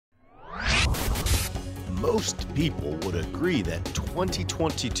Most people would agree that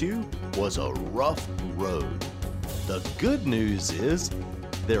 2022 was a rough road. The good news is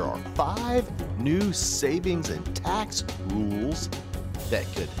there are 5 new savings and tax rules that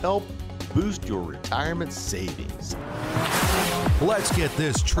could help boost your retirement savings. Let's get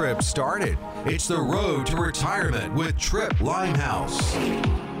this trip started. It's the road to retirement with Trip Limehouse.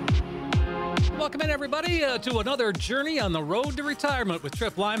 Welcome in, everybody, to another journey on the road to retirement with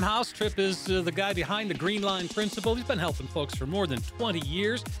Trip Limehouse. Trip is the guy behind the Green Line Principle. He's been helping folks for more than 20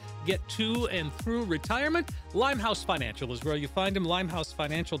 years get to and through retirement. Limehouse Financial is where you find him.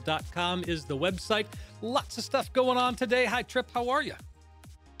 LimehouseFinancial.com is the website. Lots of stuff going on today. Hi, Trip. How are you?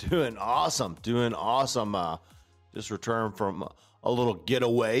 Doing awesome. Just returned from a little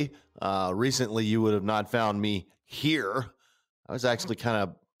getaway. Recently, you would have not found me here. I was actually kind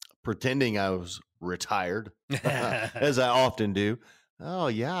of pretending I was retired, as I often do. Oh,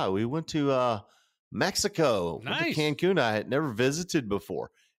 yeah. We went to Mexico, Nice. Went to Cancun. I had never visited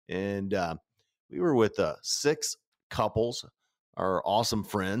before. And we were with 6 couples, our awesome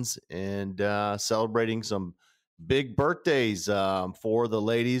friends, and celebrating some big birthdays for the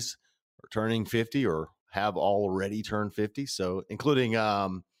ladies are turning 50 or have already turned 50. So including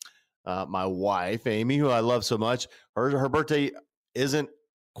my wife, Amy, who I love so much. Her birthday isn't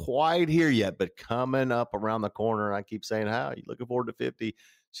quite here yet, but coming up around the corner. And I keep saying, "How you looking forward to 50?"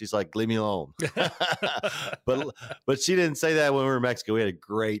 She's like, "Leave me alone." but she didn't say that when we were in Mexico. We had a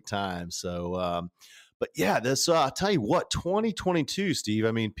great time. So, but yeah, this I'll tell you what, 2022, Steve.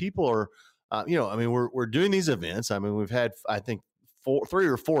 I mean, people are, we're doing these events. I mean, we've had, I think, 3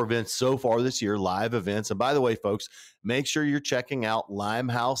 or 4 events so far this year, live events. And by the way, folks, make sure you're checking out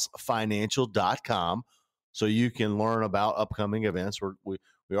limehousefinancial.com so you can learn about upcoming events.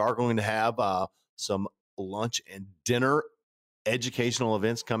 We are going to have some lunch and dinner educational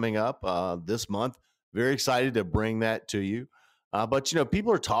events coming up this month. Very excited to bring that to you. But,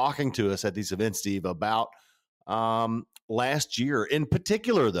 people are talking to us at these events, Steve, about last year. In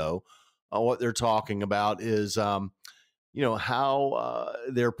particular, though, what they're talking about is, how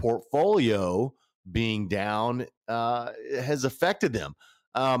their portfolio being down has affected them.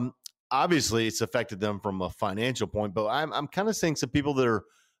 Obviously, it's affected them from a financial point, but I'm kind of seeing some people that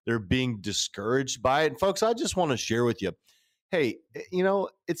they're being discouraged by it. And folks, I just want to share with you, hey,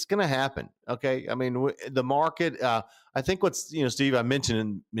 it's going to happen. Okay. I mean, the market, I think Steve, I mentioned it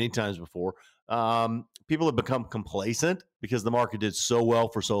many times before, people have become complacent because the market did so well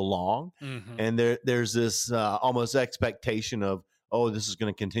for so long. Mm-hmm. And there's this almost expectation of, oh, this is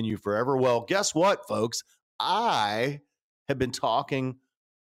going to continue forever. Well, guess what, folks? I have been talking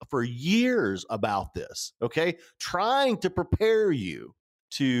for years about this, okay? Trying to prepare you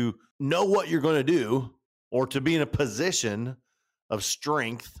to know what you're going to do or to be in a position of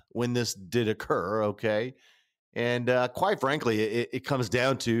strength when this did occur, okay? And quite frankly, it comes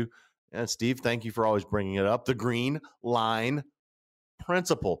down to, and Steve, thank you for always bringing it up, the Green Line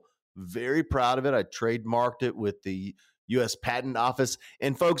Principle. Very proud of it. I trademarked it with the U.S. Patent Office.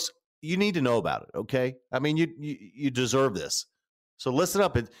 And folks, you need to know about it, okay? I mean, you deserve this. So listen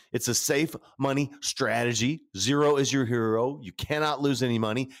up. It's a safe money strategy. Zero is your hero. You cannot lose any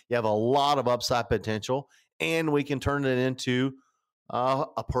money. You have a lot of upside potential, and we can turn it into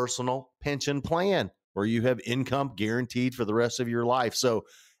a personal pension plan where you have income guaranteed for the rest of your life. So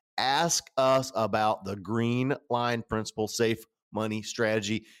ask us about the Green Line Principle safe money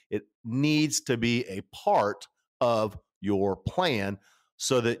strategy. It needs to be a part of your plan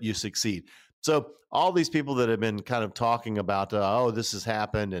so that you succeed. So all these people that have been kind of talking about, this has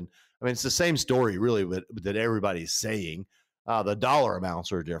happened. And I mean, it's the same story really that everybody's saying. The dollar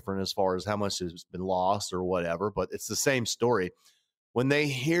amounts are different as far as how much has been lost or whatever, but it's the same story. When they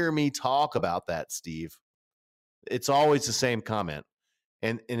hear me talk about that, Steve, it's always the same comment.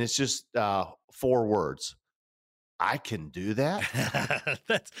 And it's just 4 words. I can do that.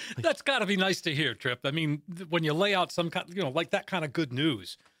 That's got to be nice to hear, Trip. I mean, when you lay out some kind, like that kind of good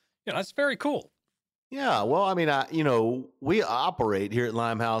news, that's very cool. Yeah. Well, I mean, we operate here at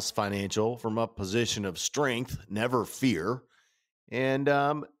Limehouse Financial from a position of strength, never fear. And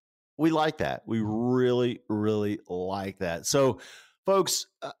we like that. We really, really like that. So, folks,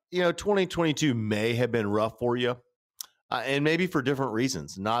 2022 may have been rough for you. And maybe for different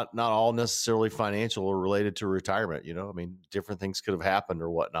reasons, not all necessarily financial or related to retirement. I mean, different things could have happened or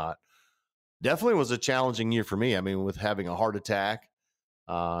whatnot. Definitely was a challenging year for me. I mean, with having a heart attack,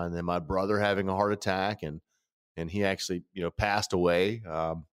 and then my brother having a heart attack, and he actually, passed away.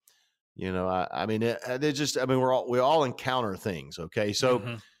 We all encounter things. Okay.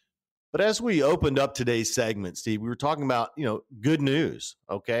 So, but as we opened up today's segment, Steve, we were talking about, good news.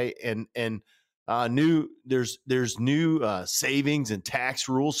 Okay. And There's new savings and tax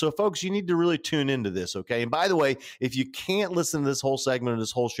rules. So, folks, you need to really tune into this, okay? And by the way, if you can't listen to this whole segment of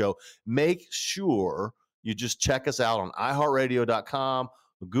this whole show, make sure you just check us out on iHeartRadio.com,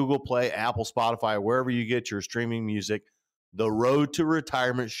 Google Play, Apple, Spotify, wherever you get your streaming music. The Road to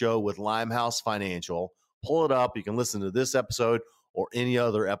Retirement Show with Limehouse Financial. Pull it up. You can listen to this episode or any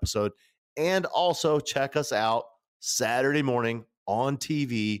other episode. And also check us out Saturday morning on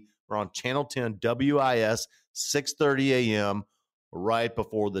TV. We're on Channel 10 WIS, 6:30 a.m., right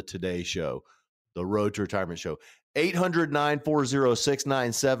before the Today Show, the Road to Retirement Show.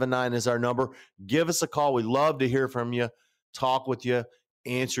 800-940-6979 is our number. Give us a call. We'd love to hear from you, talk with you,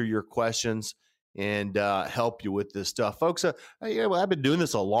 answer your questions, and help you with this stuff. Folks, I've been doing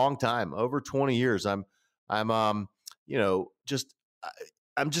this a long time, over 20 years. I'm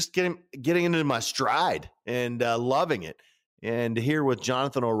just getting into my stride and loving it. And here with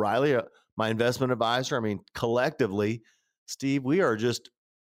Jonathan O'Reilly, my investment advisor, I mean, collectively, Steve, we are just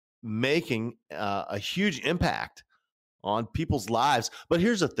making a huge impact on people's lives. But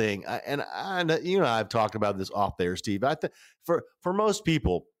here's the thing, and I've talked about this off there, Steve. For most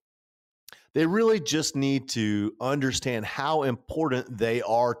people, they really just need to understand how important they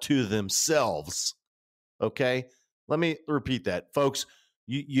are to themselves. Okay? Let me repeat that. Folks,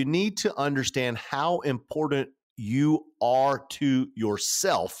 you need to understand how important you are to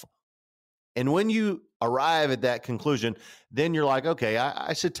yourself. And when you arrive at that conclusion, then you're like, okay,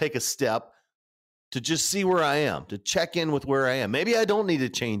 I should take a step to just see where I am, to check in with where I am. Maybe I don't need to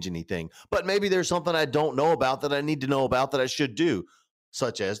change anything, but maybe there's something I don't know about that I need to know about that I should do,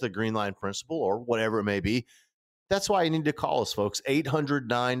 such as the Green Line Principle or whatever it may be. That's why you need to call us, folks.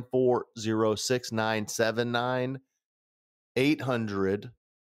 800-940-6979.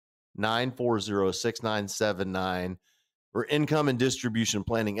 800-940-6979. We're income and distribution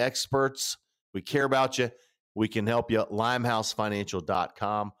planning experts. We care about you. We can help you.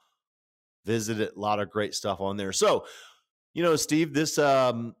 LimehouseFinancial.com. Visit it. A lot of great stuff on there. So, Steve, this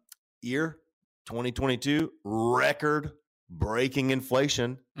year, 2022, record-breaking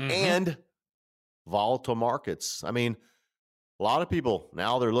inflation and volatile markets. I mean, a lot of people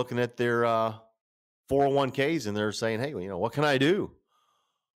now, they're looking at their 401ks and they're saying, hey, what can I do?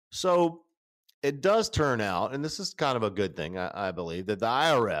 So it does turn out, and this is kind of a good thing, I believe, that the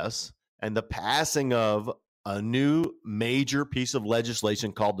IRS and the passing of a new major piece of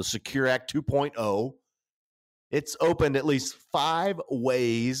legislation called the Secure Act 2.0, it's opened at least 5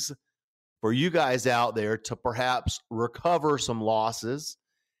 ways for you guys out there to perhaps recover some losses.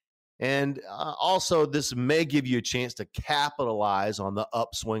 And also, this may give you a chance to capitalize on the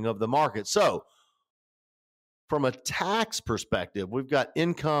upswing of the market. So, from a tax perspective, we've got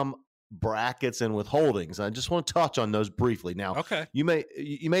income brackets and withholdings. I just want to touch on those briefly. Now, okay, you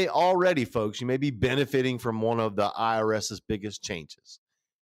may already, folks, you may be benefiting from one of the IRS's biggest changes.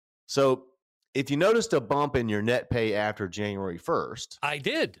 So, if you noticed a bump in your net pay after January 1st, I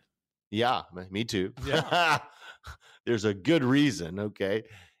did. Yeah, me too. Yeah. There's a good reason, okay?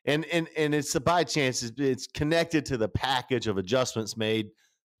 And it's a by chance. It's connected to the package of adjustments made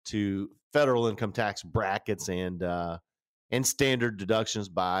to federal income tax brackets and standard deductions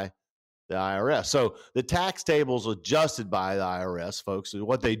by the IRS. So the tax tables adjusted by the IRS, folks. And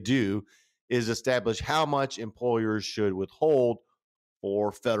what they do is establish how much employers should withhold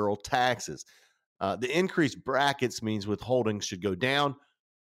for federal taxes. The increased brackets means withholding should go down,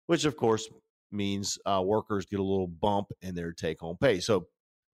 which of course means workers get a little bump in their take-home pay. So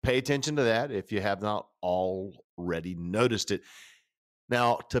pay attention to that if you have not already noticed it.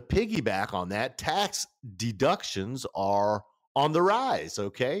 Now, to piggyback on that, tax deductions are on the rise,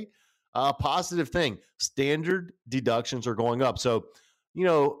 okay? Positive thing, standard deductions are going up. So,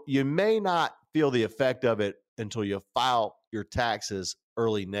 you may not feel the effect of it until you file your taxes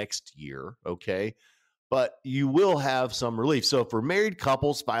early next year, okay? But you will have some relief. So for married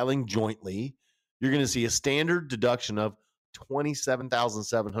couples filing jointly, you're going to see a standard deduction of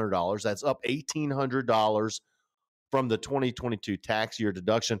 $27,700. That's up $1,800 from the 2022 tax year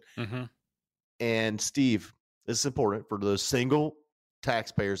deduction. Mm-hmm. And Steve, this is important for those single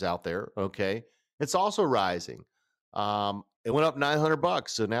taxpayers out there. Okay. It's also rising. It went up $900.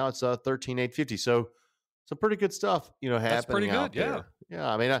 So now it's $13,850. So some pretty good stuff, happening That's pretty good, out there. Yeah.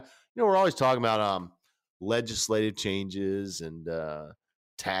 I mean, we're always talking about legislative changes and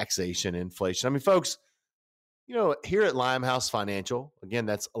taxation, inflation. I mean, folks, here at Limehouse Financial, again,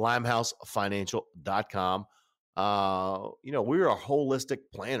 that's limehousefinancial.com. We are holistic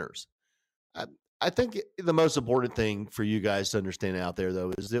planners. I think the most important thing for you guys to understand out there,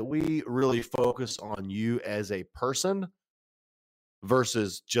 though, is that we really focus on you as a person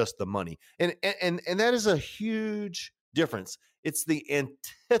versus just the money. And that is a huge difference. It's the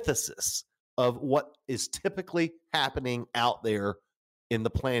antithesis of what is typically happening out there in the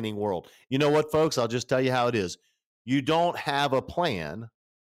planning world. You know what, folks? I'll just tell you how it is. You don't have a plan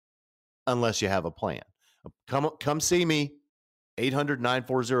unless you have a plan. Come see me,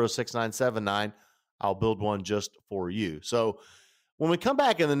 800-940-6979. I'll build one just for you. So when we come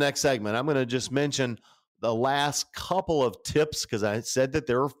back in the next segment, I'm going to just mention the last couple of tips because I said that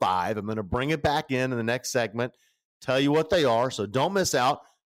there are 5. I'm going to bring it back in the next segment, tell you what they are. So don't miss out.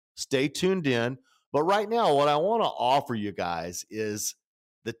 Stay tuned in. But right now, what I want to offer you guys is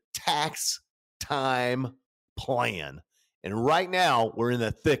the tax time plan. And right now, we're in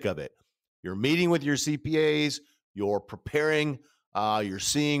the thick of it. You're meeting with your CPAs, you're preparing, you're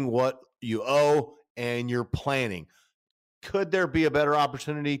seeing what you owe, and you're planning. Could there be a better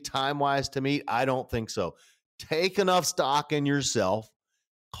opportunity time-wise to meet? I don't think so. Take enough stock in yourself.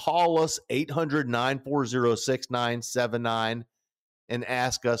 Call us 800-940-6979 and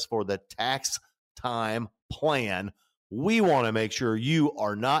ask us for the tax time plan. We want to make sure you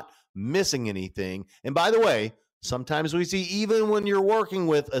are not missing anything. And by the way, sometimes we see even when you're working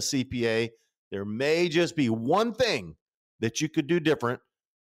with a CPA, there may just be one thing that you could do different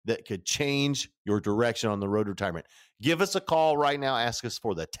that could change your direction on the road to retirement. Give us a call right now. Ask us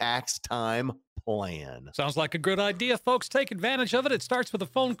for the tax time plan. Sounds like a good idea, folks. Take advantage of it. It starts with a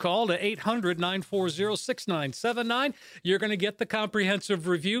phone call to 800-940-6979. You're going to get the comprehensive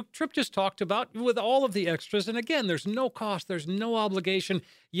review Tripp just talked about with all of the extras. And again, there's no cost. There's no obligation.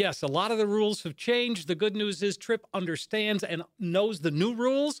 Yes, a lot of the rules have changed. The good news is Tripp understands and knows the new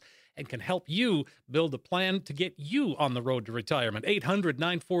rules and can help you build a plan to get you on the road to retirement.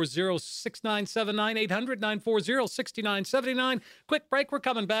 800-940-6979, 800-940-6979. Quick break. We're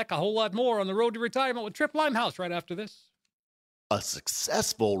coming back. A whole lot more on the road to retirement with Tripp Limehouse right after this. A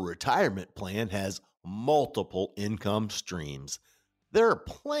successful retirement plan has multiple income streams. There are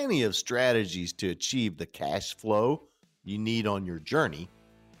plenty of strategies to achieve the cash flow you need on your journey.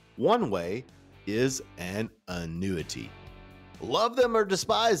 One way is an annuity. Love them or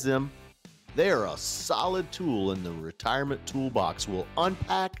despise them, they are a solid tool in the retirement toolbox. We'll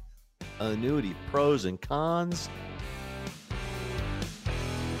unpack annuity pros and cons.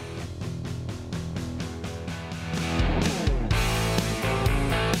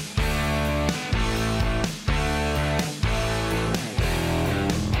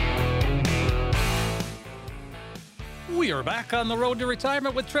 We are back on the road to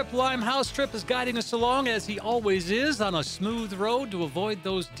retirement with Tripp Limehouse. Tripp is guiding us along, as he always is, on a smooth road to avoid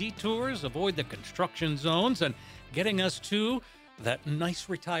those detours, avoid the construction zones, and getting us to that nice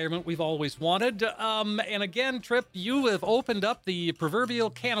retirement we've always wanted. And again, Tripp, you have opened up the proverbial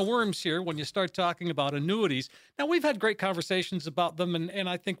can of worms here when you start talking about annuities. Now, we've had great conversations about them, and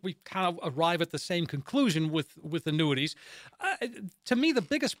I think we kind of arrive at the same conclusion with annuities. To me, the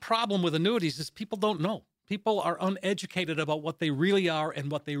biggest problem with annuities is people don't know. People are uneducated about what they really are and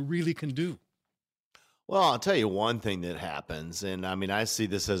what they really can do. Well, I'll tell you one thing that happens, and I mean, I see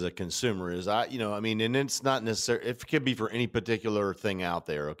this as a consumer is and it's not necessarily, it could be for any particular thing out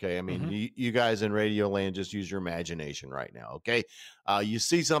there. Okay. I mean, you guys in radio land, just use your imagination right now. Okay. You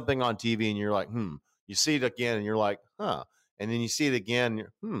see something on TV and you're like, you see it again and you're like, huh. And then you see it again.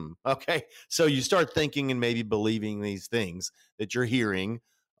 Okay. So you start thinking and maybe believing these things that you're hearing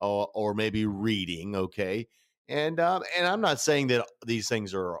or maybe reading. Okay. And I'm not saying that these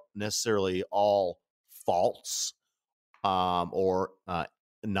things are necessarily all false or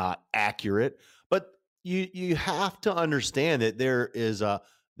not accurate, but you have to understand that there's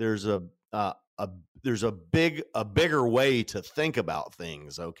a bigger way to think about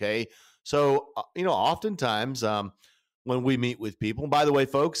things. Okay. So, oftentimes when we meet with people, and by the way,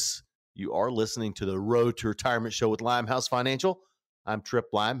 folks, you are listening to the Road to Retirement show with Limehouse Financial. I'm Tripp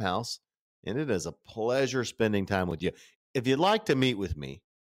Limehouse, and it is a pleasure spending time with you. If you'd like to meet with me,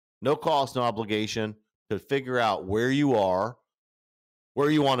 no cost, no obligation, to figure out where you are, where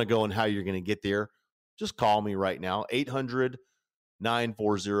you want to go, and how you're going to get there, just call me right now,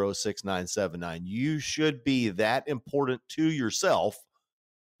 800-940-6979. You should be that important to yourself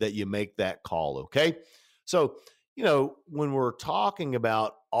that you make that call, okay? So, when we're talking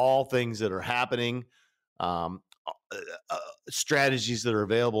about all things that are happening, strategies that are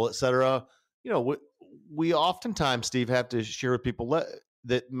available, et cetera, we oftentimes, Steve, have to share with people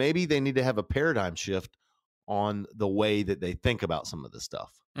that maybe they need to have a paradigm shift on the way that they think about some of this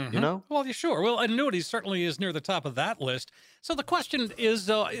stuff. Well, yeah, sure. Well, annuities certainly is near the top of that list. So the question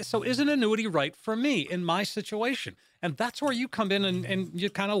is, so is an annuity right for me in my situation? And that's where you come in and you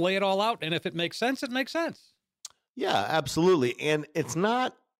kind of lay it all out. And if it makes sense, it makes sense. Yeah, absolutely. And it's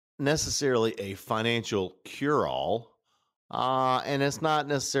not necessarily a financial cure all. And it's not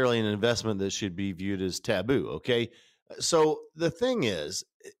necessarily an investment that should be viewed as taboo. Okay. So the thing is,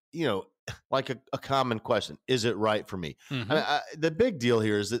 you know, like a common question, is it right for me? Hmm. The big deal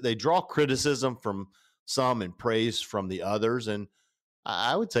here is that they draw criticism from some and praise from the others. And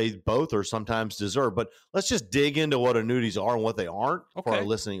I would say both are sometimes deserved. But let's just dig into what annuities are and what they aren't for our Okay.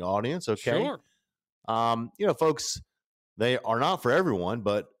 listening audience. Okay. Sure. Folks, they are not for everyone,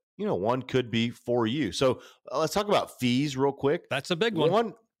 but one could be for you. So let's talk about fees real quick. That's a big one.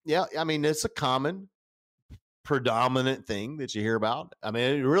 One, yeah, I mean, it's a common, predominant thing that you hear about. I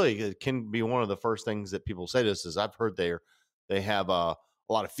mean, it can be one of the first things that people say to us is, I've heard they have a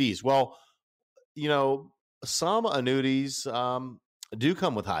lot of fees. Well, you know, some annuities do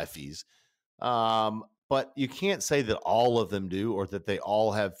come with high fees. But you can't say that all of them do or that they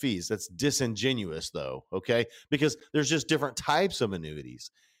all have fees. That's disingenuous, though, okay? Because there's just different types of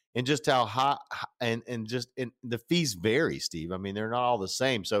annuities and just how high and the fees vary, Steve. I mean, they're not all the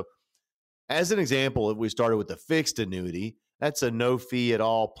same. So, as an example, if we started with the fixed annuity, that's a no fee at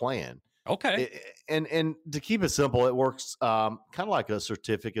all plan. Okay. And to keep it simple, it works kind of like a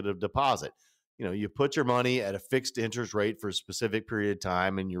certificate of deposit. You put your money at a fixed interest rate for a specific period of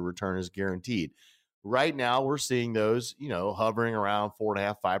time, and your return is guaranteed. Right now, we're seeing those, hovering around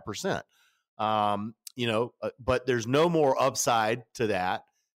 4.5%, 5%. But there's no more upside to that,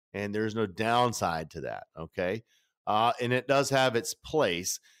 and there's no downside to that. Okay, and it does have its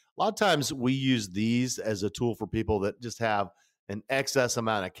place. A lot of times, we use these as a tool for people that just have an excess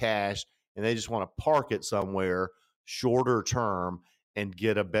amount of cash and they just want to park it somewhere shorter term and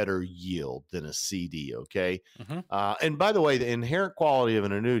get a better yield than a CD. Okay. Hmm. And by the way, the inherent quality of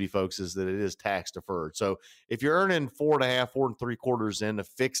an annuity, folks, is that it is tax deferred. So if you're earning 4.5, 4.75 in a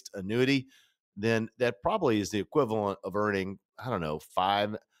fixed annuity, then that probably is the equivalent of earning, I don't know,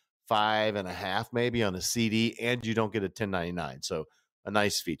 5.5 maybe on a CD, and you don't get a 1099. So a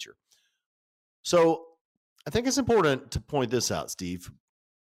nice feature. So I think it's important to point this out, Steve,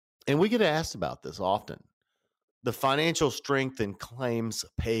 and we get asked about this often. The financial strength and claims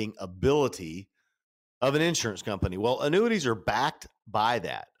paying ability of an insurance company. Well, annuities are backed by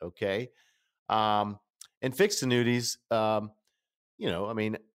that, okay? And fixed annuities, I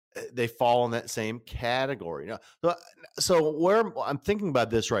mean, they fall in that same category. So where I'm thinking about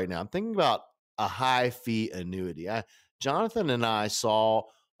this right now, I'm thinking about a high fee annuity. Jonathan and I saw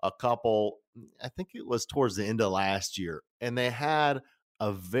a couple, I think it was towards the end of last year, and they had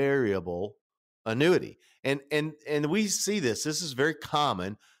a variable annuity. And we see this. This is very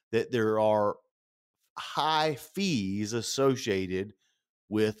common that there are high fees associated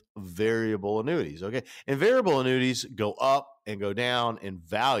with variable annuities. Okay. And variable annuities go up and go down in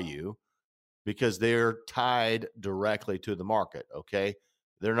value because they're tied directly to the market. Okay.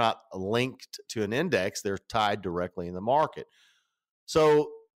 They're not linked to an index, they're tied directly in the market.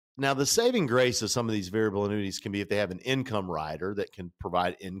 So now the saving grace of some of these variable annuities can be if they have an income rider that can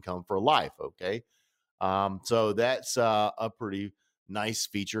provide income for life. Okay. So that's a pretty nice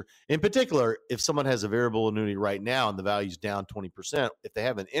feature. In particular, if someone has a variable annuity right now and the value is down 20%, if they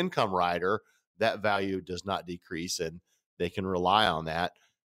have an income rider, that value does not decrease and they can rely on that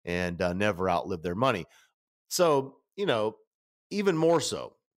and never outlive their money. So, even more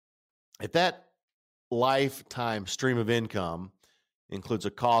so, if that lifetime stream of income includes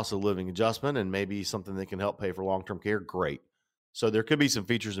a cost of living adjustment and maybe something that can help pay for long-term care, great. So there could be some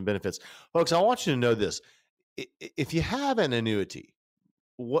features and benefits. Folks, I want you to know this. If you have an annuity,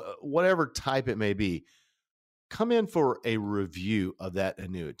 whatever type it may be, come in for a review of that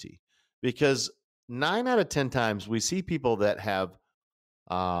annuity, because 9 out of 10 times we see people that have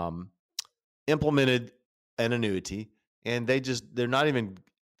implemented an annuity and they're not even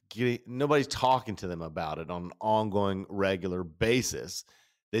nobody's talking to them about it on an ongoing regular basis.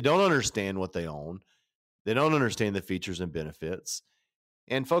 They don't understand what they own. They don't understand the features and benefits.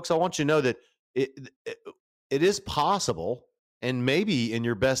 And folks, I want you to know that it is possible and maybe in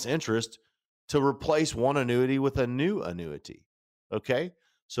your best interest to replace one annuity with a new annuity. Okay.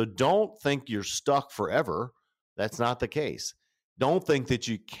 So don't think you're stuck forever. That's not the case. Don't think that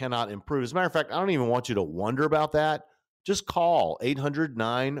you cannot improve. As a matter of fact, I don't even want you to wonder about that. Just call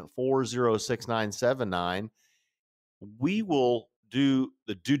 800-940-6979. We will do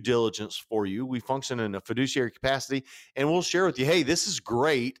the due diligence for you. We function in a fiduciary capacity, and we'll share with you, hey, this is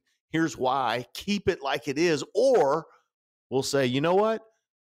great. Here's why. Keep it like it is. Or we'll say, you know what?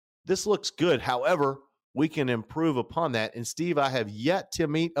 This looks good. However, we can improve upon that. And Steve, I have yet to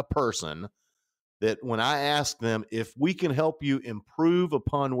meet a person that when I ask them if we can help you improve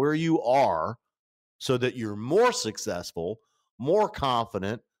upon where you are so that you're more successful, more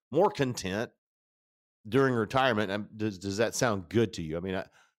confident, more content during retirement. Does that sound good to you? I mean,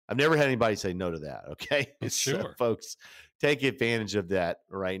 I've never had anybody say no to that. Okay. Sure. So, folks, take advantage of that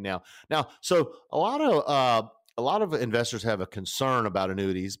right now. So a lot of investors have a concern about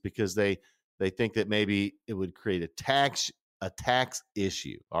annuities because they think that maybe it would create a tax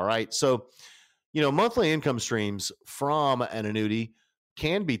issue. All right. So, monthly income streams from an annuity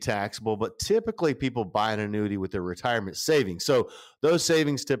can be taxable, but typically people buy an annuity with their retirement savings. So those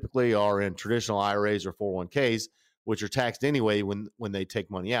savings typically are in traditional IRAs or 401ks, which are taxed anyway when they take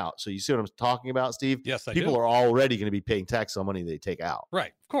money out. So you see what I'm talking about, Steve? Yes, I People do. are already going to be paying tax on money they take out.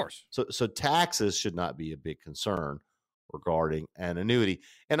 Right, of course. So taxes should not be a big concern regarding an annuity.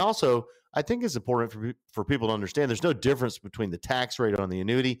 And also, I think it's important for people to understand there's no difference between the tax rate on the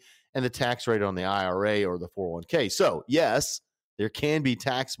annuity and the tax rate on the IRA or the 401k. So yes, there can be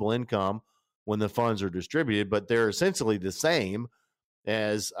taxable income when the funds are distributed, but they're essentially the same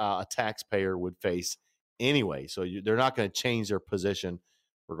as a taxpayer would face anyway. So they're not going to change their position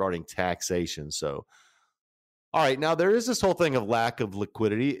regarding taxation. So, all right, now there is this whole thing of lack of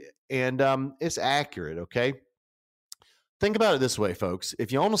liquidity, and it's accurate, okay? Think about it this way, folks.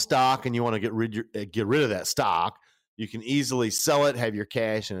 If you own a stock and you want to get rid of that stock, you can easily sell it, have your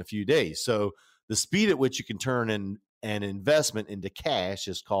cash in a few days. So the speed at which you can turn an investment into cash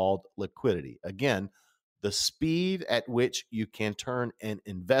is called liquidity. Again, the speed at which you can turn an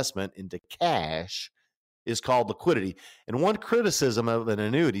investment into cash is called liquidity. And one criticism of an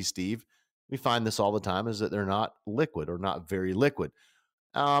annuity, Steve, we find this all the time, is that they're not liquid or not very liquid.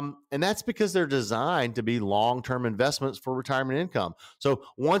 And that's because they're designed to be long-term investments for retirement income. So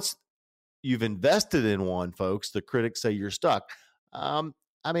once you've invested in one, folks, the critics say you're stuck. I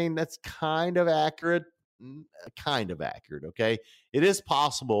mean, that's kind of accurate, okay? It is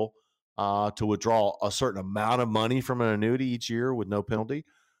possible to withdraw a certain amount of money from an annuity each year with no penalty,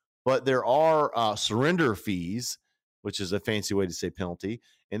 but there are surrender fees, which is a fancy way to say penalty,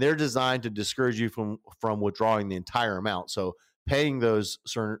 and they're designed to discourage you from withdrawing the entire amount. So paying those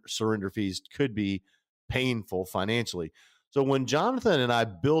surrender fees could be painful financially. So when Jonathan and I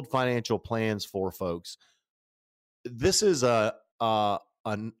build financial plans for folks, this is a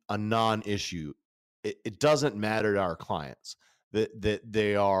non-issue. It doesn't matter to our clients that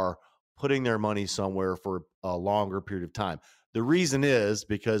they are putting their money somewhere for a longer period of time. The reason is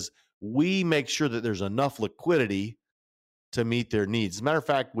because we make sure that there's enough liquidity to meet their needs. As a matter of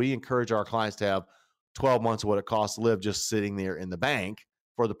fact, we encourage our clients to have 12 months of what it costs to live just sitting there in the bank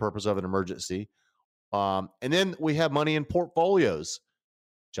for the purpose of an emergency. And then we have money in portfolios.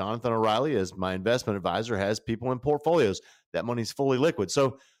 Jonathan O'Reilly, as my investment advisor, has people in portfolios. That money's fully liquid.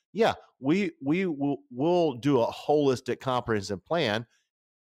 So yeah, we'll do a holistic, comprehensive plan,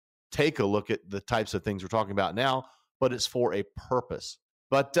 take a look at the types of things we're talking about now, but it's for a purpose.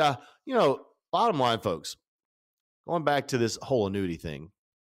 But, bottom line, folks, going back to this whole annuity thing,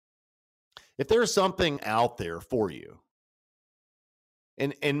 if there's something out there for you,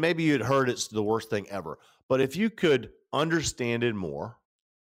 and maybe you'd heard it's the worst thing ever, but if you could understand it more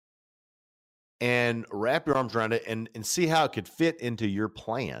and wrap your arms around it and see how it could fit into your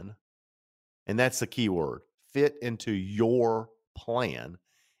plan, and that's the key word, fit into your plan,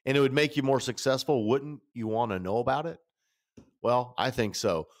 and it would make you more successful, wouldn't you want to know about it? Well, I think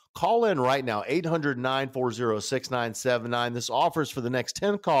so. Call in right now, 800-940-6979. This offers for the next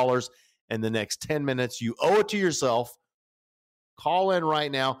 10 callers and the next 10 minutes. You owe it to yourself. Call in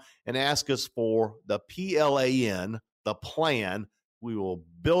right now and ask us for the PLAN, the plan. We will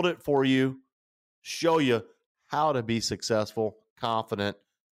build it for you, show you how to be successful, confident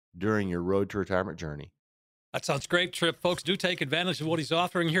during your road to retirement journey. That sounds great, Tripp. Folks, do take advantage of what he's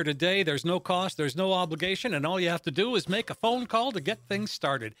offering here today. There's no cost, there's no obligation, and all you have to do is make a phone call to get things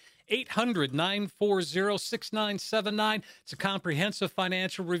started. 800-940-6979. It's a comprehensive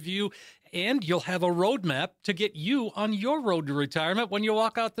financial review, and you'll have a roadmap to get you on your road to retirement when you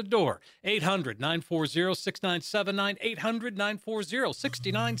walk out the door. 800-940-6979,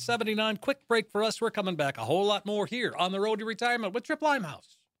 800-940-6979. Quick break for us. We're coming back a whole lot more here on the road to retirement with Tripp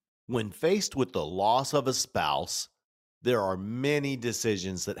Limehouse. When faced with the loss of a spouse, there are many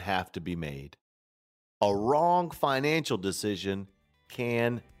decisions that have to be made. A wrong financial decision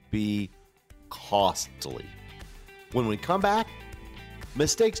can be costly. When we come back,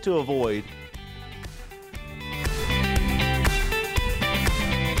 mistakes to avoid.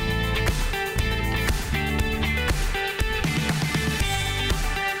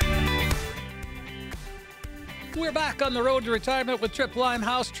 We're back on the road to retirement with Trip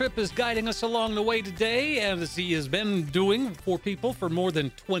Limehouse. Trip is guiding us along the way today, as he has been doing for people for more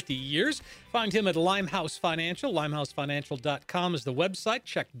than 20 years. Find him at Limehouse Financial. LimehouseFinancial.com is the website.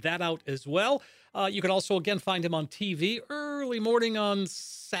 Check that out as well. You can also, again, find him on TV early morning on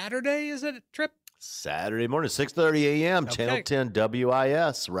Saturday, is it, Trip? Saturday morning, 6:30 a.m., Okay. Channel 10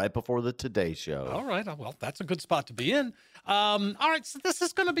 WIS, right before the Today Show. All right. Well, that's a good spot to be in. All right. So this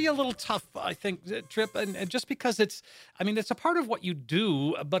is going to be a little tough, I think, Trip. And just because it's a part of what you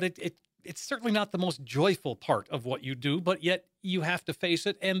do, but it's certainly not the most joyful part of what you do, but yet you have to face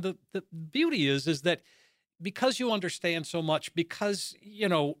it. And the beauty is that because you understand so much, because,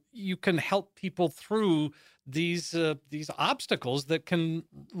 you can help people through these obstacles that can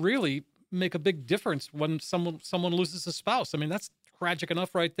really make a big difference when someone loses a spouse. I mean, that's tragic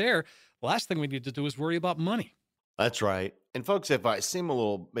enough right there. Last thing we need to do is worry about money. That's right. And folks, if I seem a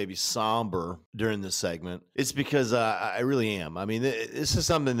little maybe somber during this segment, it's because I really am. I mean, this is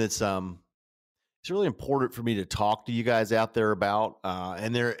something that's it's really important for me to talk to you guys out there about.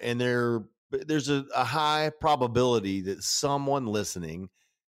 And there's a high probability that someone listening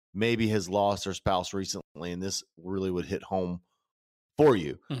maybe has lost their spouse recently, and this really would hit home for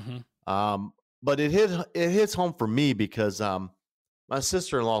you. Mm-hmm. But it hits home for me because my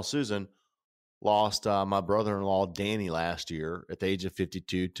sister-in-law Susan lost my brother-in-law Danny last year at the age of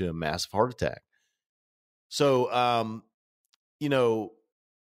 52 to a massive heart attack. So I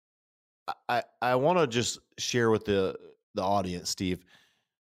want to just share with the audience, Steve.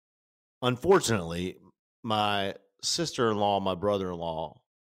 Unfortunately, my sister-in-law, my brother-in-law,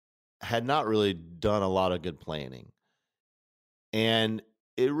 had not really done a lot of good planning, and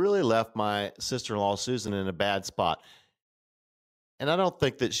it really left my sister-in-law, Susan, in a bad spot. And I don't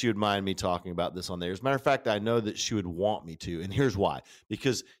think that she would mind me talking about this on there. As a matter of fact, I know that she would want me to. And here's why.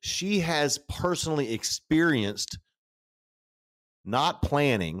 Because she has personally experienced not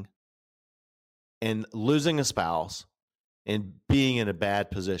planning and losing a spouse and being in a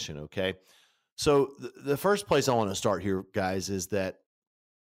bad position, okay? So the first place I want to start here, guys, is that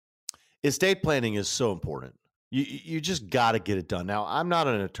estate planning is so important. You just got to get it done. Now, I'm not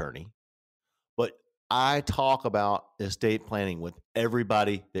an attorney, but I talk about estate planning with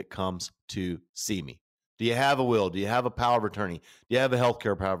everybody that comes to see me. Do you have a will? Do you have a power of attorney? Do you have a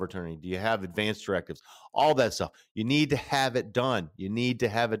healthcare power of attorney? Do you have advanced directives? All that stuff. You need to have it done. You need to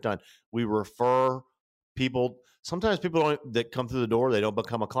have it done. We refer people. Sometimes people that come through the door, they don't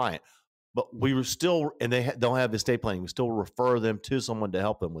become a client. But we were still, and they don't have estate planning. We still refer them to someone to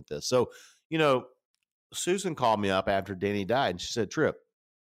help them with this. So, Susan called me up after Danny died, and she said, Trip,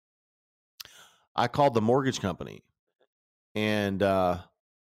 I called the mortgage company, and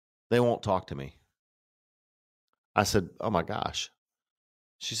they won't talk to me. I said, oh, my gosh.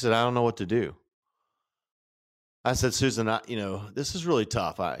 She said, I don't know what to do. I said, Susan, this is really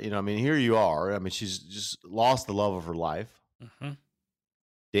tough. Here you are. She's just lost the love of her life. Mm-hmm.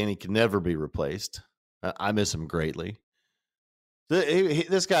 Danny can never be replaced. I miss him greatly.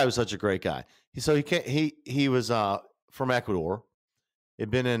 This guy was such a great guy. He was from Ecuador.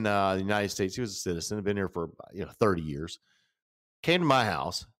 He'd been in the United States. He was a citizen. Had been here for 30 years. Came to my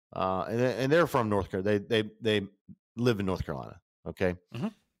house, and they're from North Carolina. They live in North Carolina. Okay, mm-hmm.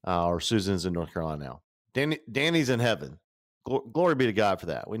 Or Susan's in North Carolina now. Danny's in heaven. Glory be to God for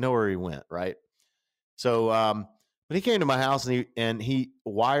that. We know where he went, right? So, but he came to my house and he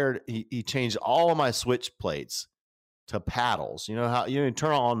changed all of my switch plates to paddles. You know how you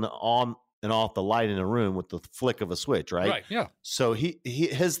turn on and off the light in a room with the flick of a switch, right? Right. Yeah. So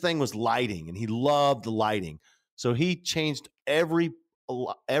his thing was lighting, and he loved lighting. So he changed every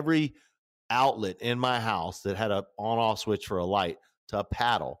outlet in my house that had a on-off switch for a light to a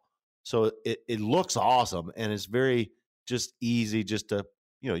paddle. So it looks awesome, and it's very just easy just to,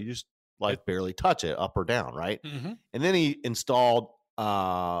 you just barely touch it up or down, right? Mm-hmm. And then he installed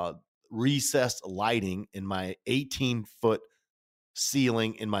recessed lighting in my 18-foot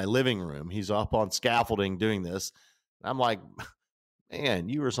ceiling in my living room. He's up on scaffolding doing this. I'm like, man,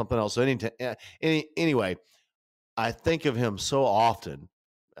 you were something else. So anyway, I think of him so often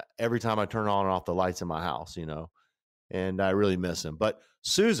every time I turn on and off the lights in my house, and I really miss him. But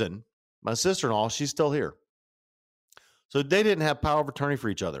Susan, my sister-in-law, she's still here. So they didn't have power of attorney for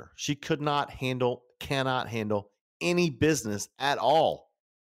each other. She cannot handle any business at all.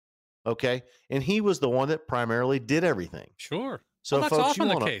 Okay. And he was the one that primarily did everything. Sure. So that's folks, often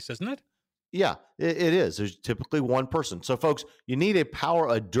the case, isn't it? Yeah, it is. There's typically one person. So folks, you need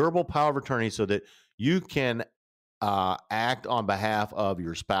a durable power of attorney so that you can act on behalf of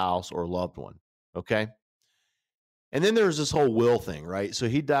your spouse or loved one. Okay. And then there's this whole will thing, right? So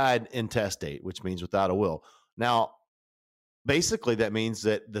he died intestate, which means without a will. Now, basically, that means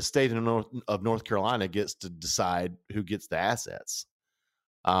that the state of North Carolina gets to decide who gets the assets.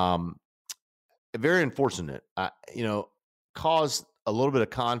 Very unfortunate. Caused a little bit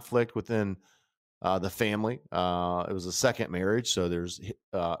of conflict within the family. It was a second marriage, so there's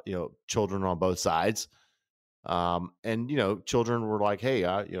children on both sides. And children were like, "Hey,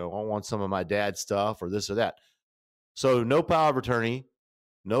 I want some of my dad's stuff or this or that." So no power of attorney,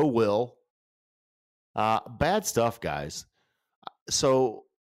 no will. Bad stuff, guys. So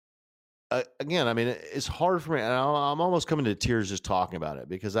again, I mean, it's hard for me, and I'm almost coming to tears just talking about it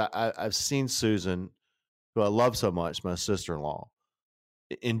because I've seen Susan, who I love so much, my sister-in-law,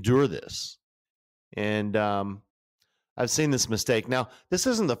 endure this, and I've seen this mistake. Now, this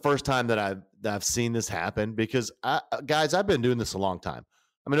isn't the first time that I've seen this happen because, guys, I've been doing this a long time.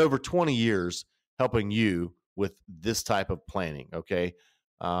 I mean, over 20 years helping you with this type of planning, okay?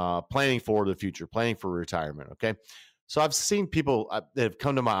 Planning for the future, planning for retirement, okay? So I've seen people that have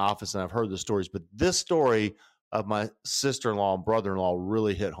come to my office and I've heard the stories, but this story of my sister-in-law and brother-in-law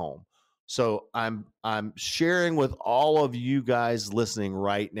really hit home. So I'm sharing with all of you guys listening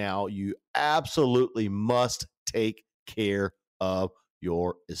right now. You absolutely must take care of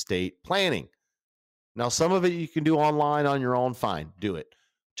your estate planning. Now, some of it you can do online on your own. Fine, do it.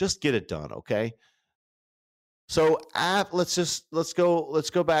 Just get it done, okay? So let's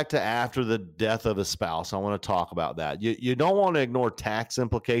go back to after the death of a spouse. I want to talk about that. You don't want to ignore tax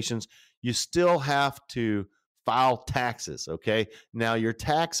implications. You still have to file taxes, okay? Now, your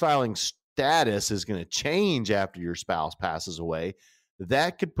tax filing status is going to change after your spouse passes away.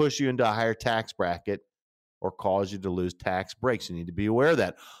 That could push you into a higher tax bracket or cause you to lose tax breaks. You need to be aware of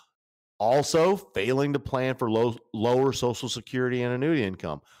that. Also, failing to plan for lower Social Security and annuity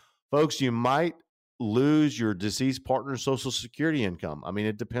income. Folks, you might lose your deceased partner's Social Security income. I mean,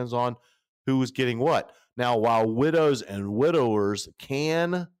 it depends on who is getting what. Now, while widows and widowers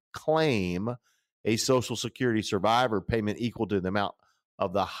can claim a Social Security survivor payment equal to the amount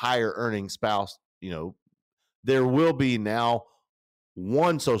of the higher earning spouse, there will be now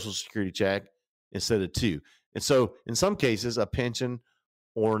one Social Security check instead of two. And so in some cases, a pension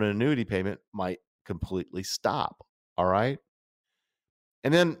or an annuity payment might completely stop. All right.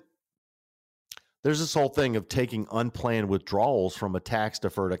 And then there's this whole thing of taking unplanned withdrawals from a tax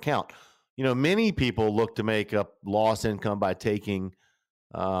deferred account. Many people look to make up lost income by taking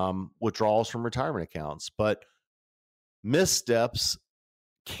withdrawals from retirement accounts, but missteps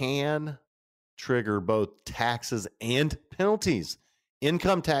can trigger both taxes and penalties.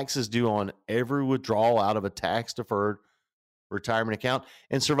 Income tax is due on every withdrawal out of a tax deferred retirement account,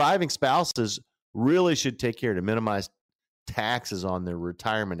 and surviving spouses really should take care to minimize taxes on their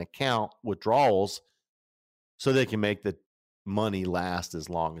retirement account withdrawals so they can make the money last as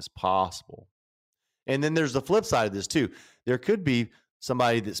long as possible. And then there's the flip side of this too. There could be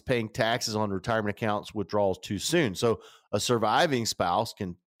somebody that's paying taxes on retirement accounts withdrawals too soon. So a surviving spouse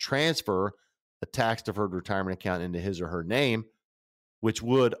can transfer a tax deferred retirement account into his or her name, which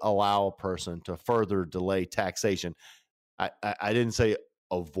would allow a person to further delay taxation. I didn't say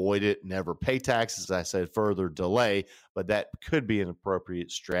avoid it, never pay taxes. I said further delay, but that could be an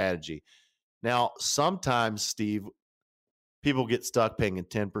appropriate strategy. Now, sometimes, Steve, people get stuck paying a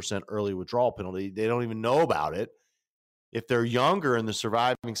 10% early withdrawal penalty. They don't even know about it. If they're younger and the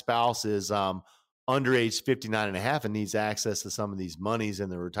surviving spouse is under age 59 and a half and needs access to some of these monies in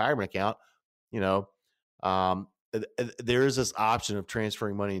the retirement account, there is this option of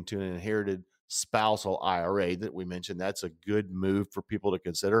transferring money into an inherited spousal IRA that we mentioned. That's a good move for people to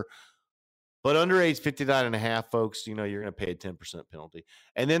consider. But under age 59 and a half, folks, you're going to pay a 10% penalty.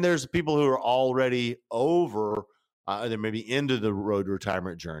 And then there's people who are already over, they're maybe into the road to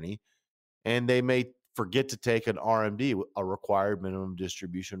retirement journey, and they may forget to take an RMD, a required minimum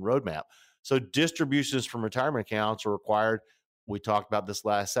distribution roadmap. So distributions from retirement accounts are required. We talked about this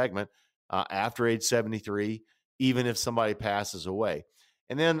last segment, after age 73, even if somebody passes away.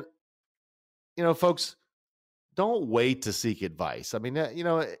 And then, folks, don't wait to seek advice. I mean, it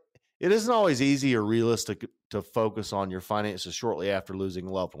isn't always easy or realistic to focus on your finances shortly after losing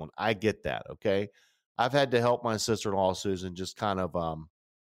a loved one. I get that, okay? I've had to help my sister-in-law, Susan, just kind of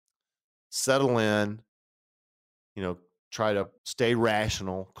settle in, try to stay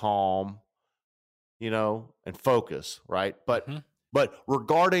rational, calm, and focus, right? But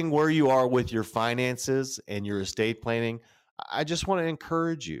regarding where you are with your finances and your estate planning, I just want to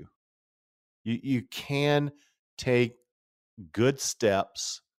encourage you. You can take good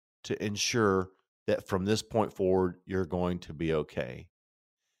steps to ensure that from this point forward, you're going to be okay.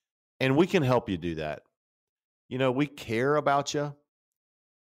 And we can help you do that. We care about you.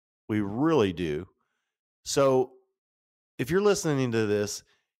 We really do. So if you're listening to this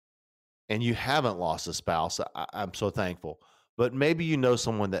and you haven't lost a spouse, I'm so thankful. But maybe you know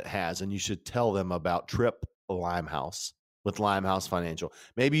someone that has, and you should tell them about Trip Limehouse with Limehouse Financial.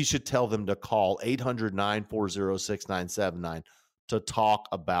 Maybe you should tell them to call 800-940-6979 to talk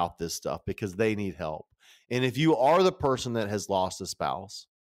about this stuff because they need help. And if you are the person that has lost a spouse,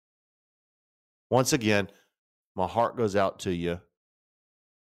 once again, my heart goes out to you.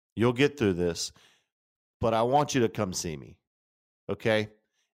 You'll get through this, but I want you to come see me, okay?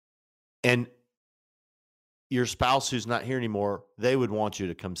 And your spouse who's not here anymore, they would want you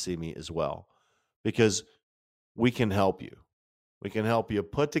to come see me as well because we can help you. We can help you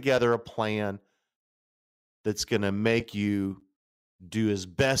put together a plan that's going to make you do as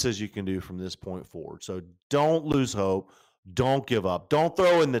best as you can do from this point forward. So don't lose hope. Don't give up. Don't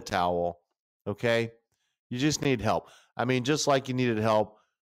throw in the towel, okay? You just need help. I mean, just like you needed help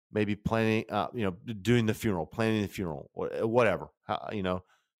maybe planning, doing the funeral, planning the funeral, or whatever. You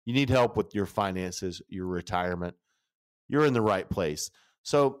need help with your finances, your retirement. You're in the right place.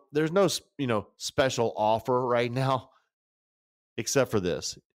 So there's no, special offer right now, except for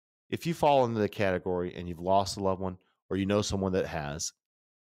this. If you fall into the category and you've lost a loved one or you know someone that has,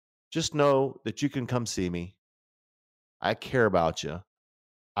 just know that you can come see me. I care about you.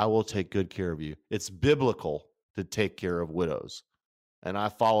 I will take good care of you. It's biblical to take care of widows. And I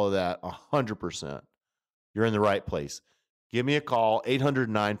follow that 100%. You're in the right place. Give me a call,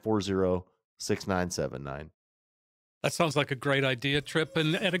 800-940-6979. That sounds like a great idea, Trip.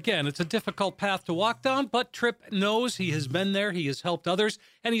 And again, it's a difficult path to walk down, but Trip knows he has been there, he has helped others,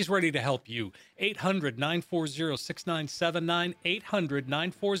 and he's ready to help you. 800-940-6979,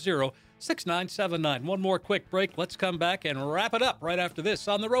 800-940-6979. One more quick break. Let's come back and wrap it up right after this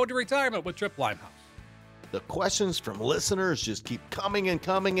on The Road to Retirement with Trip Limehouse. The questions from listeners just keep coming and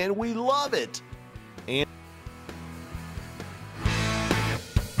coming, and we love it. And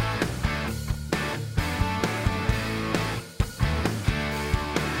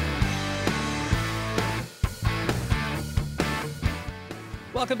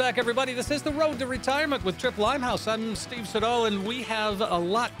welcome back, everybody. This is The Road to Retirement with Trip Limehouse. I'm Steve Siddall, and we have a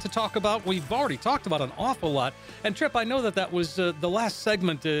lot to talk about. We've already talked about an awful lot. And Trip, I know that was the last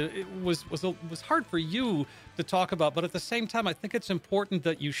segment. It was hard for you to talk about, but at the same time, I think it's important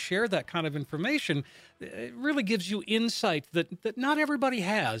that you share that kind of information. It really gives you insight that not everybody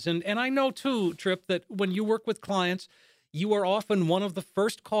has. And I know too, Trip, that when you work with clients, you are often one of the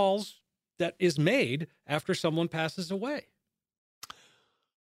first calls that is made after someone passes away.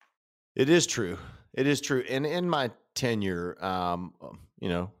 it is true. It is true. And in my tenure,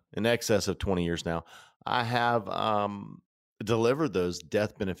 in excess of 20 years now, I have delivered those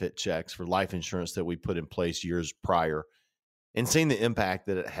death benefit checks for life insurance that we put in place years prior and seen the impact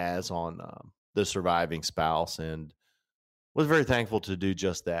that it has on the surviving spouse, and was very thankful to do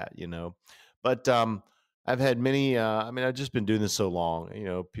just that, But I've had many, I've just been doing this so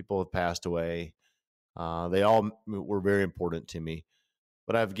long, people have passed away. They all were very important to me.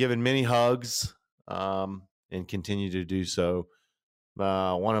 But I've given many hugs and continue to do so.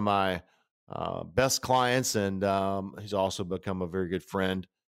 One of my best clients, and he's also become a very good friend,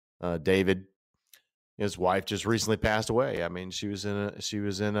 David. His wife just recently passed away. I mean, she was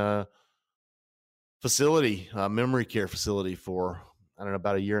in a facility, a memory care facility for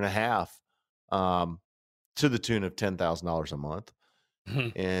about a year and a half, to the tune of $10,000 a month.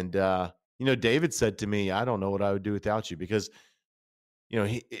 And David said to me, "I don't know what I would do without you," because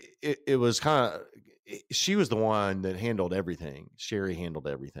it was kind of, she was the one that handled everything. Sherry handled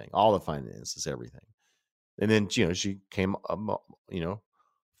everything, all the finances, everything. And then, she came,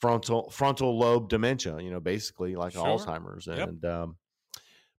 frontal lobe dementia, basically like Sure. Alzheimer's. Yep. And,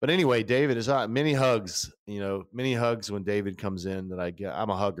 but anyway, David is many hugs, many hugs when David comes in that I get. I'm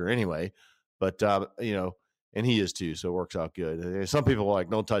a hugger anyway, but, and he is too. So it works out good. Some people are like,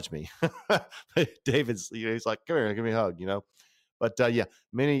 "Don't touch me." David's, he's like, "Come here, give me a hug," But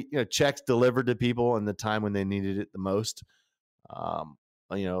many checks delivered to people in the time when they needed it the most, and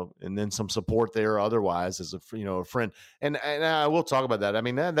then some support there otherwise as a friend. And I will talk about that. I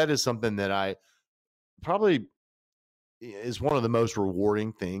mean, that is something that I probably is one of the most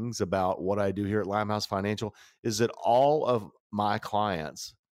rewarding things about what I do here at Limehouse Financial is that all of my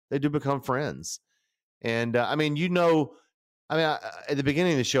clients, they do become friends. And at the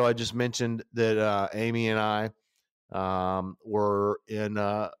beginning of the show, I just mentioned that Amy and I were in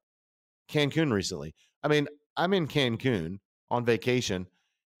Cancun recently. I'm in Cancun on vacation,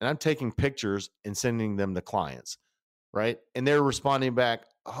 and I'm taking pictures and sending them to clients, right? And they're responding back,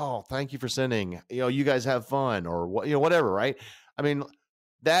 "Oh, thank you for sending. You guys have fun," or what, whatever, right?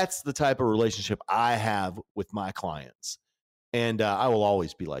 That's the type of relationship I have with my clients. And I will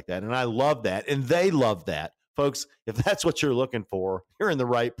always be like that. And I love that. And they love that. Folks, if that's what you're looking for, you're in the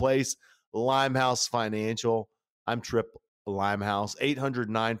right place. Limehouse Financial. I'm Trip Limehouse,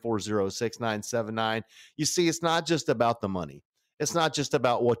 800-940-6979. You see, it's not just about the money. It's not just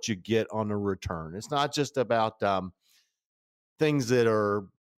about what you get on a return. It's not just about things that are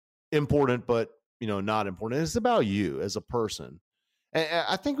important, but not important. It's about you as a person. And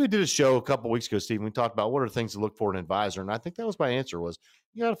I think we did a show a couple of weeks ago, Steve. We talked about what are things to look for in an advisor. And I think that was my answer was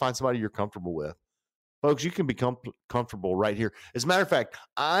you got to find somebody you're comfortable with. Folks, you can be comfortable right here. As a matter of fact,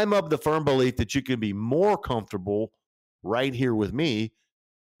 I'm of the firm belief that you can be more comfortable right here with me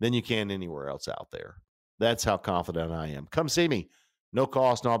than you can anywhere else out there. That's how confident I am. Come see me. No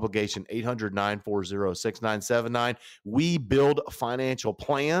cost, no obligation, 800-940-6979. We build financial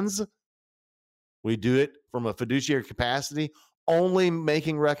plans. We do it from a fiduciary capacity, only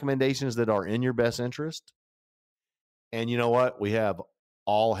making recommendations that are in your best interest. And you know what? We have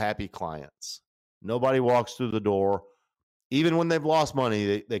all happy clients. Nobody walks through the door. Even when they've lost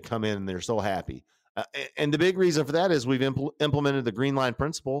money, they come in and they're so happy. And the big reason for that is we've implemented the Green Line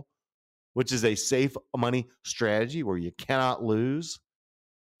principle, which is a safe money strategy where you cannot lose.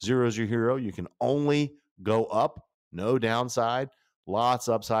 Zero is your hero. You can only go up, no downside, lots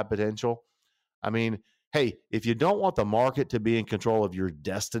of upside potential. I mean, hey, if you don't want the market to be in control of your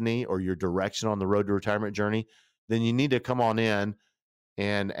destiny or your direction on the road to retirement journey, then you need to come on in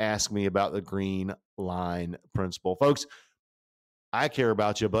and ask me about the Green Line principle. Folks, I care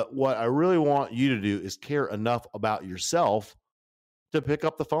about you, but what I really want you to do is care enough about yourself to pick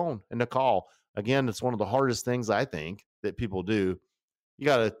up the phone and to call. Again, it's one of the hardest things I think that people do. You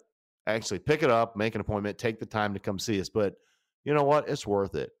got to actually pick it up, make an appointment, take the time to come see us. But you know what? It's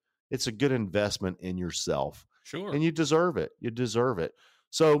worth it. It's a good investment in yourself. Sure. And you deserve it. You deserve it.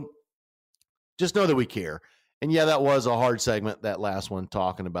 So just know that we care. And yeah, that was a hard segment, that last one,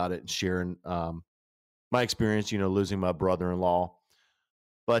 talking about it and sharing my experience, losing my brother-in-law.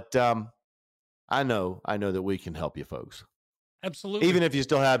 But I know that we can help you, folks. Absolutely. Even if you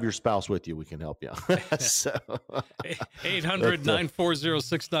still have your spouse with you, we can help you. So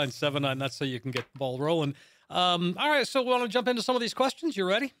 800-940-6979. That's how you can get the ball rolling. All right, so we want to jump into some of these questions. You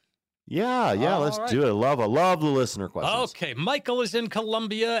ready? Yeah, let's do it. I love the listener questions. Okay, Michael is in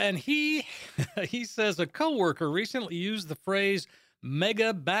Columbia, and he says a coworker recently used the phrase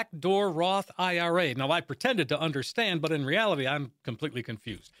mega backdoor Roth IRA. Now, I pretended to understand, but in reality, I'm completely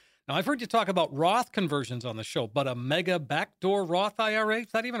confused. Now, I've heard you talk about Roth conversions on the show, but a mega backdoor Roth IRA, is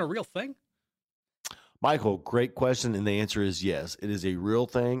that even a real thing? Michael, great question, and the answer is yes. It is a real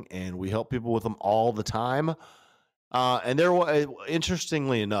thing, and we help people with them all the time. And there was,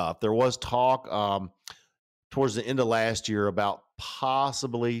 interestingly enough, there was talk towards the end of last year about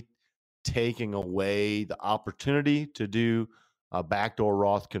possibly taking away the opportunity to do backdoor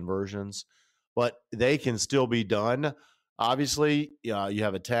Roth conversions, but they can still be done. Obviously, you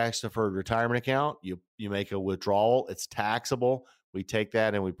have a tax-deferred retirement account. You make a withdrawal. It's taxable. We take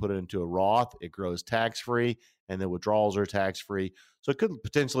that and we put it into a Roth. It grows tax-free, and the withdrawals are tax-free. So it could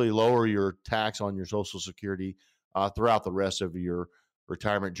potentially lower your tax on your Social Security throughout the rest of your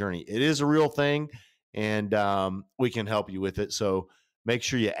retirement journey. It is a real thing, and we can help you with it. So make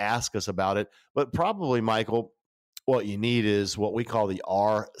sure you ask us about it. But probably, Michael, what you need is what we call the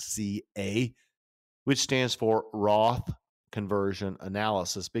RCA, which stands for Roth Conversion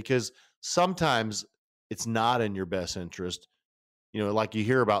Analysis, because sometimes it's not in your best interest. Like you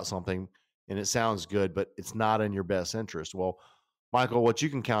hear about something and it sounds good, but it's not in your best interest. Well, Michael, what you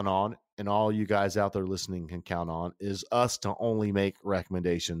can count on, and all you guys out there listening can count on, is us to only make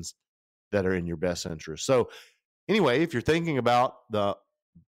recommendations that are in your best interest. So anyway, if you're thinking about the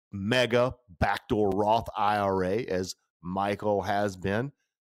mega backdoor Roth IRA, as Michael has been,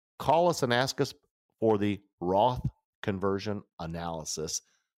 call us and ask us for the Roth Conversion Analysis.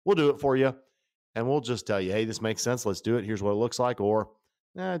 We'll do it for you, and we'll just tell you, hey, this makes sense. Let's do it. Here's what it looks like. Or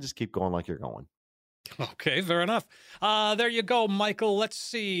just keep going like you're going. Okay, fair enough. There you go, Michael. Let's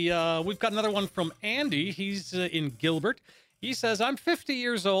see. We've got another one from Andy. He's in Gilbert. He says, I'm 50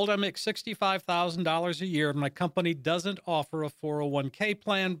 years old. I make $65,000 a year, and my company doesn't offer a 401k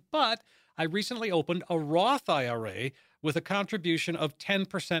plan, but I recently opened a Roth IRA with a contribution of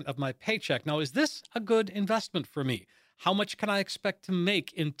 10% of my paycheck. Now, is this a good investment for me? How much can I expect to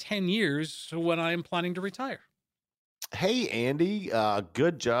make in 10 years when I am planning to retire? Hey, Andy,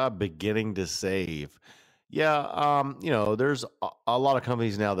 good job beginning to save. Yeah, there's a lot of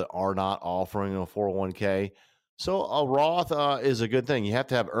companies now that are not offering a 401k. So a Roth is a good thing. You have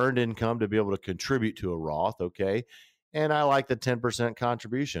to have earned income to be able to contribute to a Roth, okay? and I like the 10%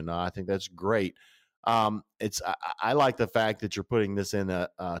 contribution. I think that's great. I like the fact that you're putting this in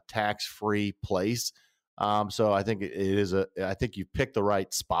a tax-free place. So I think I think you've picked the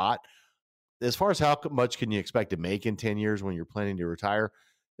right spot. As far as how much can you expect to make in 10 years when you're planning to retire,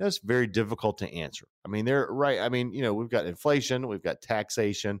 that's very difficult to answer. I mean, they're right. I mean, we've got inflation, we've got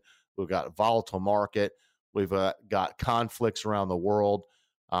taxation, we've got a volatile market, we've got conflicts around the world.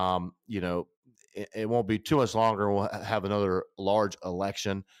 It won't be too much longer. We'll have another large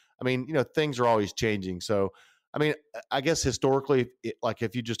election. I mean, things are always changing. So, I mean, I guess historically, like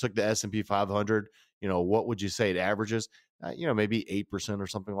if you just took the S&P 500, what would you say it averages? Maybe 8% or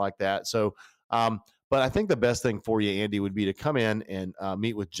something like that. So, but I think the best thing for you, Andy, would be to come in and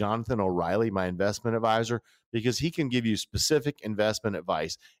meet with Jonathan O'Reilly, my investment advisor, because he can give you specific investment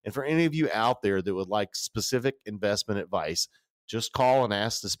advice. And for any of you out there that would like specific investment advice, just call and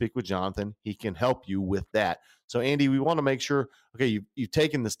ask to speak with Jonathan. He can help you with that. So, Andy, we want to make sure, okay, you've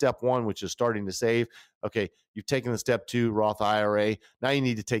taken the step 1, which is starting to save. Okay, you've taken the step 2, Roth IRA. Now you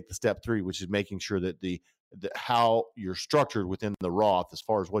need to take the step 3, which is making sure that how you're structured within the Roth as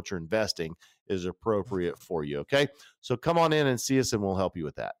far as what you're investing is appropriate for you, okay? So come on in and see us, and we'll help you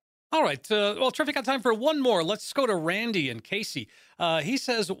with that. All right. Well, terrific. Got time for one more. Let's go to Randy and Casey. He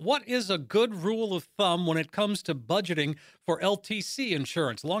says, what is a good rule of thumb when it comes to budgeting for LTC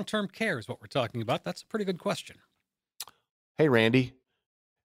insurance? Long-term care is what we're talking about. That's a pretty good question. Hey, Randy.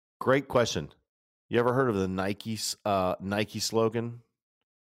 Great question. You ever heard of the Nike slogan?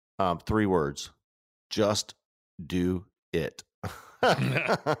 3 words. Just do it.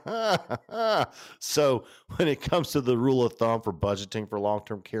 So when it comes to the rule of thumb for budgeting for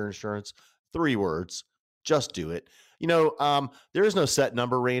long-term care insurance, 3 words, just do it. There is no set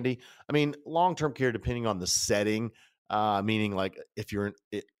number, Randy. I mean, long-term care, depending on the setting, meaning like if you're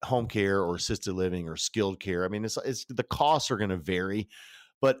in home care or assisted living or skilled care, I mean, it's the costs are going to vary.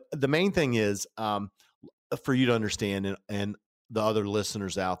 But the main thing is for you to understand and the other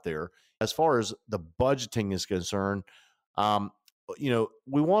listeners out there, as far as the budgeting is concerned,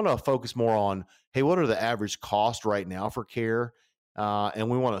 we want to focus more on, hey, what are the average costs right now for care?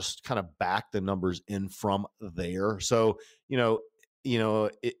 And we want to kind of back the numbers in from there. So,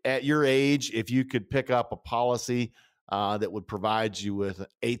 at your age, if you could pick up a policy that would provide you with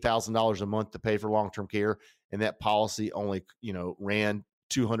 $8,000 a month to pay for long-term care, and that policy only, ran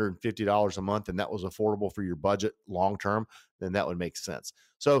 $250 a month, and that was affordable for your budget long-term, then that would make sense.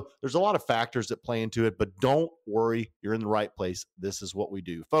 So there's a lot of factors that play into it, but don't worry, you're in the right place. This is what we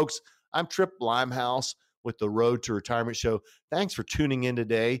do. Folks, I'm Trip Limehouse with the Road to Retirement Show. Thanks for tuning in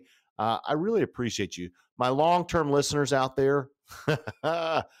today. I really appreciate you. My long-term listeners out there,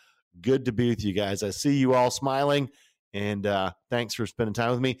 good to be with you guys. I see you all smiling, and thanks for spending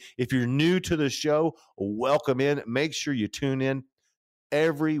time with me. If you're new to the show, welcome in. Make sure you tune in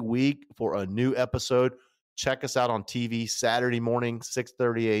every week for a new episode. Check us out on TV Saturday morning,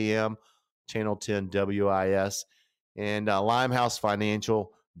 6:30 a.m., Channel 10 WIS, and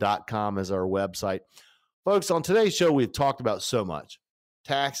limehousefinancial.com is our website. Folks, on today's show, we've talked about so much.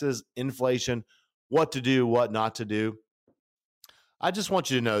 Taxes, inflation, what to do, what not to do. I just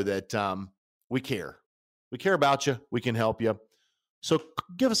want you to know that we care. We care about you. We can help you. So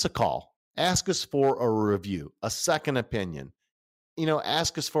give us a call. Ask us for a review, a second opinion.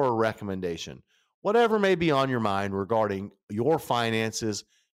 Ask us for a recommendation. Whatever may be on your mind regarding your finances,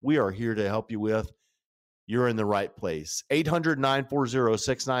 we are here to help you with. You're in the right place.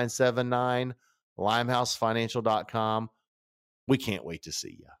 800-940-6979, limehousefinancial.com. We can't wait to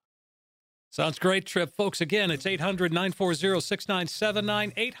see you. Sounds great, Trip. Folks, again, it's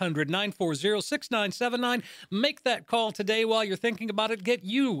 800-940-6979, 800-940-6979. Make that call today while you're thinking about it. Get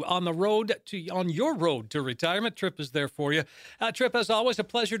you on your road to retirement. Trip is there for you. Trip, as always, a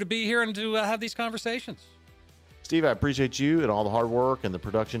pleasure to be here and to have these conversations. Steve, I appreciate you and all the hard work and the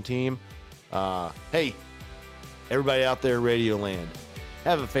production team. Hey, everybody out there, Radio Land,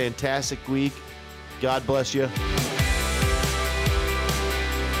 have a fantastic week. God bless you.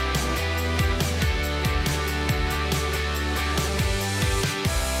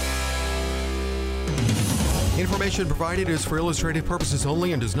 Information provided is for illustrative purposes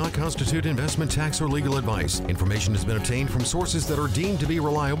only and does not constitute investment, tax, or legal advice. Information has been obtained from sources that are deemed to be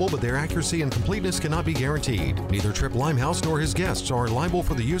reliable, but their accuracy and completeness cannot be guaranteed. Neither Trip Limehouse nor his guests are liable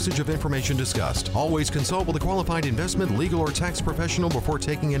for the usage of information discussed. Always consult with a qualified investment, legal, or tax professional before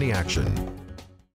taking any action.